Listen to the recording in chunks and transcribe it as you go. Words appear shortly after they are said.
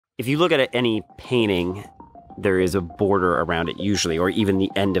If you look at any painting, there is a border around it usually, or even the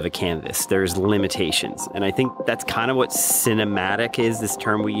end of a canvas. There's limitations. And I think that's kind of what cinematic is, this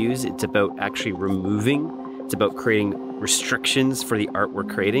term we use. It's about actually removing, it's about creating restrictions for the art we're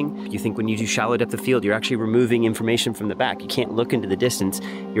creating. You think when you do shallow depth of field, you're actually removing information from the back. You can't look into the distance.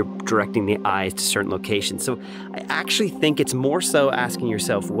 You're directing the eyes to certain locations. So I actually think it's more so asking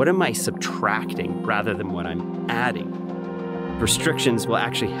yourself, what am I subtracting rather than what I'm adding? Restrictions will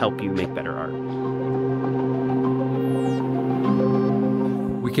actually help you make better art.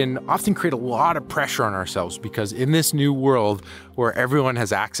 We can often create a lot of pressure on ourselves because in this new world where everyone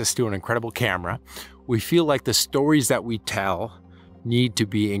has access to an incredible camera, we feel like the stories that we tell need to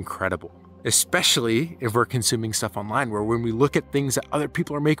be incredible, especially if we're consuming stuff online, where when we look at things that other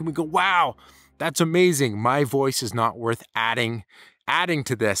people are making, we go, wow, that's amazing. My voice is not worth adding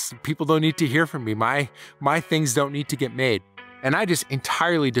to this. People don't need to hear from me. My things don't need to get made. And I just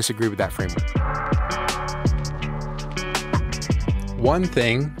entirely disagree with that framework. One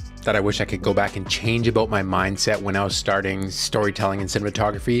thing that I wish I could go back and change about my mindset when I was starting storytelling and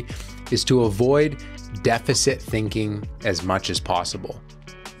cinematography is to avoid deficit thinking as much as possible.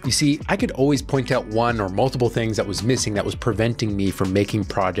 You see, I could always point out one or multiple things that was missing that was preventing me from making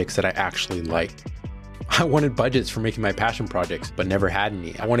projects that I actually liked. I wanted budgets for making my passion projects, but never had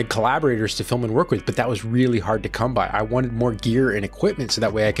any. I wanted collaborators to film and work with, but that was really hard to come by. I wanted more gear and equipment so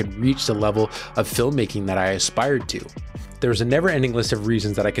that way I could reach the level of filmmaking that I aspired to. There was a never-ending list of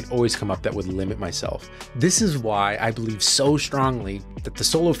reasons that I could always come up that would limit myself. This is why I believe so strongly that the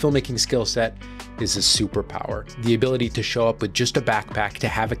solo filmmaking skill set is a superpower. The ability to show up with just a backpack, to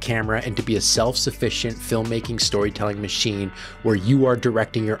have a camera, and to be a self-sufficient filmmaking storytelling machine where you are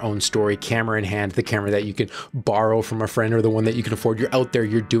directing your own story, camera in hand, the camera that you can borrow from a friend or the one that you can afford. You're out there,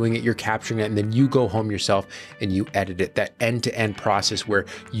 you're doing it, you're capturing it, and then you go home yourself and you edit it. That end-to-end process where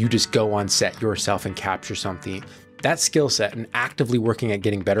you just go on set yourself and capture something. That skill set and actively working at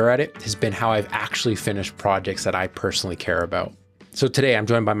getting better at it has been how I've actually finished projects that I personally care about. So today I'm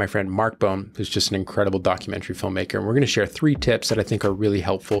joined by my friend Mark Bone, who's just an incredible documentary filmmaker, and we're going to share 3 tips that I think are really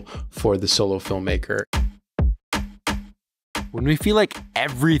helpful for the solo filmmaker. When we feel like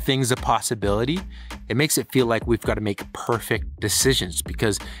everything's a possibility, it makes it feel like we've got to make perfect decisions,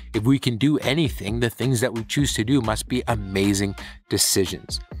 because if we can do anything, the things that we choose to do must be amazing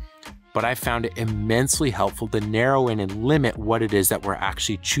decisions. But I found it immensely helpful to narrow in and limit what it is that we're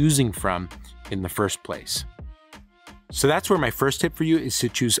actually choosing from in the first place. So that's where my first tip for you is to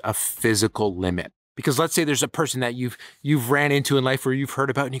choose a physical limit. Because let's say there's a person that you've ran into in life or you've heard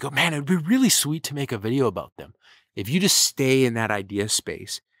about and you go, man, it'd be really sweet to make a video about them. If you just stay in that idea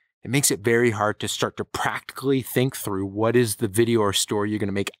space, it makes it very hard to start to practically think through what is the video or story you're going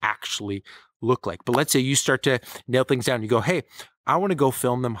to make actually look like. But let's say you start to nail things down. You go, hey, I want to go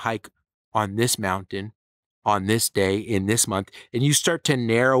film them hike on this mountain, on this day, in this month, and you start to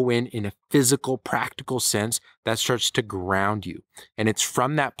narrow in a physical, practical sense that starts to ground you. And it's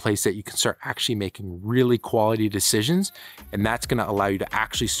from that place that you can start actually making really quality decisions, and that's gonna allow you to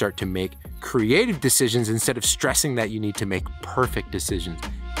actually start to make creative decisions instead of stressing that you need to make perfect decisions.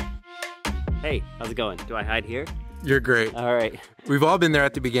 Hey, how's it going? Do I hide here? You're great. All right. We've all been there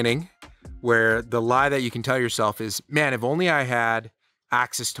at the beginning where the lie that you can tell yourself is, man, if only I had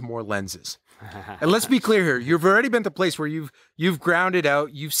access to more lenses. And let's be clear here. You've already been to a place where you've grounded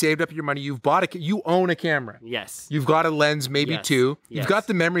out, you've saved up your money, you own a camera. Yes. You've got a lens, maybe Yes. 2. Yes. You've got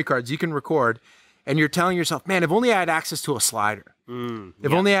the memory cards, you can record, and you're telling yourself, man, if only I had access to a slider.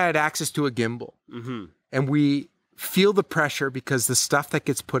 If only I had access to a gimbal. And we feel the pressure because the stuff that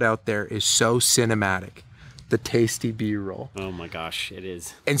gets put out there is so cinematic. The tasty B-roll. Oh my gosh, it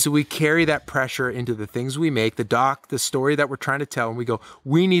is. And so we carry that pressure into the things we make, the story that we're trying to tell, and we go,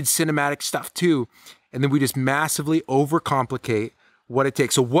 we need cinematic stuff too. And then we just massively overcomplicate what it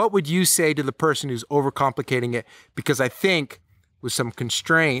takes. So what would you say to the person who's overcomplicating it? Because I think with some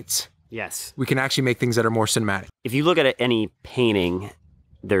constraints, yes, we can actually make things that are more cinematic. If you look at any painting,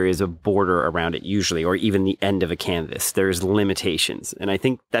 there is a border around it usually, or even the end of a canvas. There's limitations. And I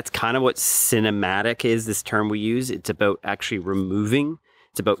think that's kind of what cinematic is, this term we use. It's about actually removing,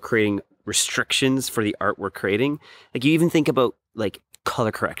 it's about creating restrictions for the art we're creating. Like you even think about like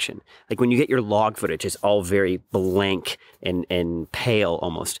color correction. Like when you get your log footage, it's all very blank and pale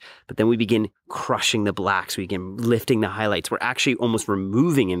almost. But then we begin crushing the blacks, we begin lifting the highlights. We're actually almost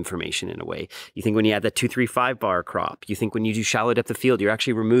removing information in a way. You think when you add the 235 bar crop, you think when you do shallow depth of field, you're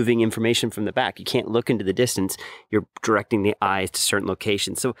actually removing information from the back. You can't look into the distance. You're directing the eyes to certain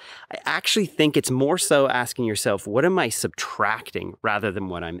locations. So I actually think it's more so asking yourself, what am I subtracting rather than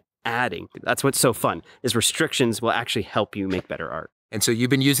what I'm adding? That's what's so fun, is restrictions will actually help you make better art. And so you've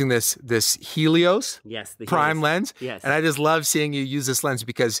been using this Helios Yes, the prime Helios. lens. Yes. And I just love seeing you use this lens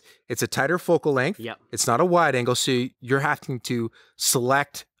because it's a tighter focal length. Yep. It's not a wide angle. So you're having to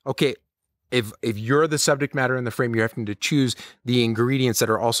select, okay, if you're the subject matter in the frame, you're having to choose the ingredients that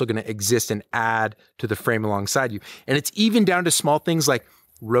are also going to exist and add to the frame alongside you. And it's even down to small things like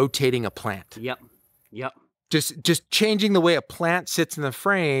rotating a plant. Yep. Yep. Just changing the way a plant sits in the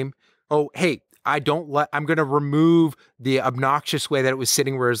frame. Oh, hey, I'm going to remove the obnoxious way that it was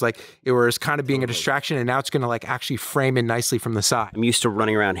sitting, where it was kind of being a distraction, and now it's going to like actually frame in nicely from the side. I'm used to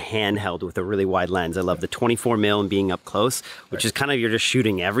running around handheld with a really wide lens. I love the 24 mil and being up close, which is kind of, you're just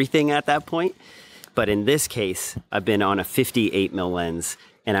shooting everything at that point. But in this case, I've been on a 58 mil lens,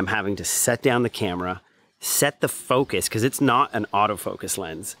 and I'm having to set down the camera, set the focus, because it's not an autofocus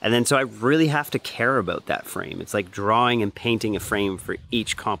lens. And then so I really have to care about that frame. It's like drawing and painting a frame for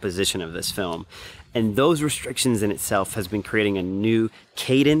each composition of this film. And those restrictions in itself has been creating a new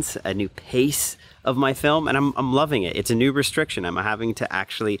cadence, a new pace of my film, and I'm loving it. It's a new restriction. I'm having to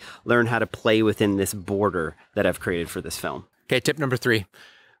actually learn how to play within this border that I've created for this film. Okay, tip number 3.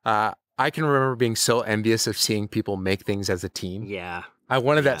 I can remember being so envious of seeing people make things as a team. Yeah. I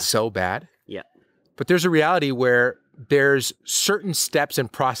wanted that so bad. Yeah. But there's a reality where there's certain steps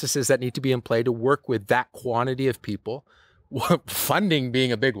and processes that need to be in play to work with that quantity of people. Funding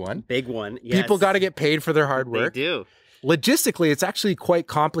being a big one. Big one, yes. People got to get paid for their hard work. They do. Logistically, it's actually quite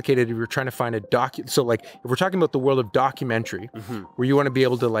complicated if you're trying to find a So like, if we're talking about the world of documentary, where you want to be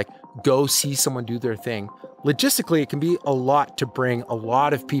able to like go see someone do their thing, logistically, it can be a lot to bring a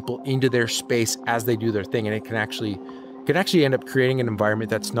lot of people into their space as they do their thing. And it can actually end up creating an environment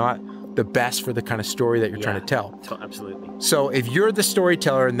that's not the best for the kind of story that you're trying to tell. Absolutely. So if you're the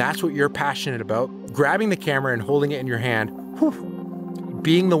storyteller and that's what you're passionate about, grabbing the camera and holding it in your hand,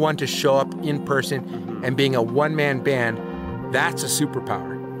 being the one to show up in person and being a one-man band, that's a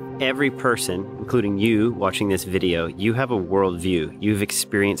superpower. Every person, including you watching this video, you have a worldview. You've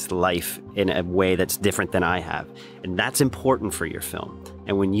experienced life in a way that's different than I have. And that's important for your film.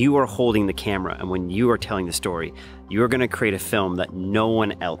 And when you are holding the camera and when you are telling the story, you're going to create a film that no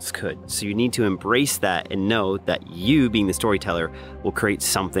one else could. So you need to embrace that and know that you, being the storyteller, will create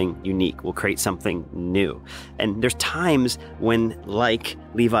something unique, will create something new. And there's times when, like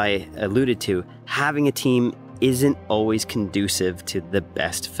Levi alluded to, having a team isn't always conducive to the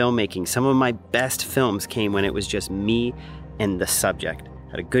best filmmaking. Some of my best films came when it was just me and the subject.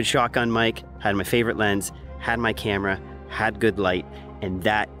 Had a good shotgun mic, had my favorite lens, had my camera, had good light, and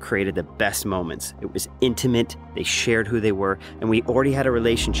that created the best moments. It was intimate, they shared who they were, and we already had a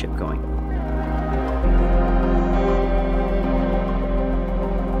relationship going.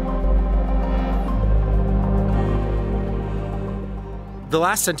 The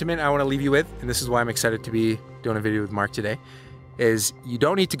last sentiment I want to leave you with, and this is why I'm excited to be doing a video with Mark today, is you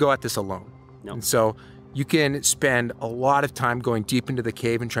don't need to go at this alone. No. And so you can spend a lot of time going deep into the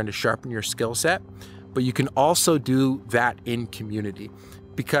cave and trying to sharpen your skill set, but you can also do that in community,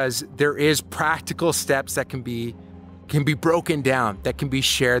 because there is practical steps that can be broken down, that can be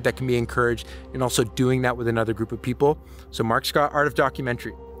shared, that can be encouraged, and also doing that with another group of people. So Mark's got Art of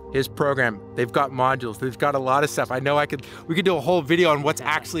Documentary. His program, they've got modules, they've got a lot of stuff. I know we could do a whole video on what's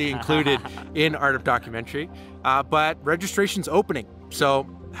actually included in Art of Documentary, but registration's opening. So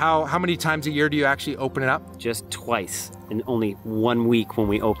how many times a year do you actually open it up? Just twice, and only 1 week when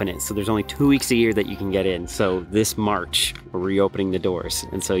we open it. So there's only 2 weeks a year that you can get in. So this March, we're reopening the doors.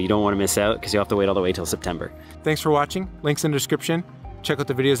 And so you don't want to miss out, because you'll have to wait all the way till September. Thanks for watching. Links in the description. Check out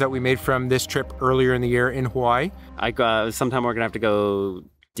the videos that we made from this trip earlier in the year in Hawaii. Sometime we're gonna have to go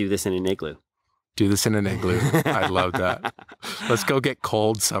do this in an igloo. Do this in an igloo. I love that. Let's go get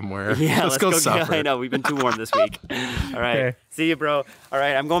cold somewhere. Yeah, let's go suffer. I know, we've been too warm this week. All right. Okay. See you, bro. All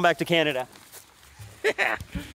right, I'm going back to Canada.